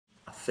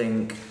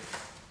think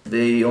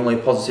the only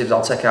positives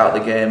I'll take out of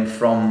the game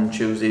from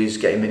Tuesday is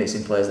getting minutes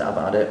in players that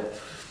haven't had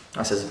it.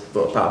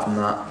 But apart from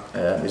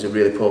that, it was a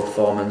really poor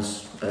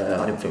performance.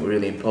 I didn't think we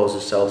really imposed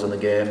ourselves on the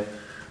game.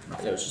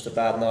 It was just a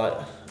bad night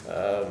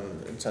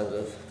in terms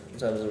of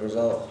the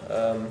result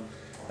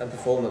and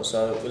performance.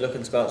 So we're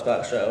looking to bounce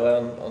back straight away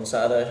on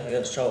Saturday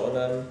against Charlton,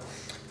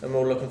 and we're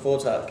all looking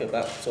forward to that. Get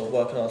back sort of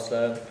working hard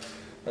today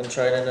and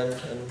training,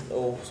 and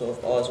all sort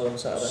of eyes on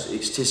Saturday.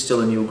 It's still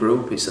a new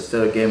group. It's the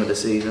third game of the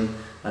season.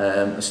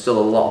 There's still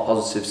a lot of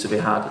positives to be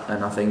had,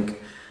 and I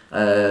think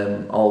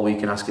all we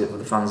can ask for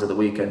the fans of the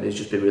weekend is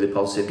just be really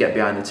positive, get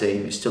behind the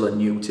team. It's still a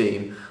new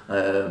team,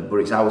 but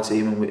it's our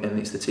team, and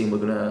it's the team we're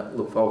going to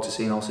look forward to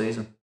seeing all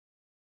season.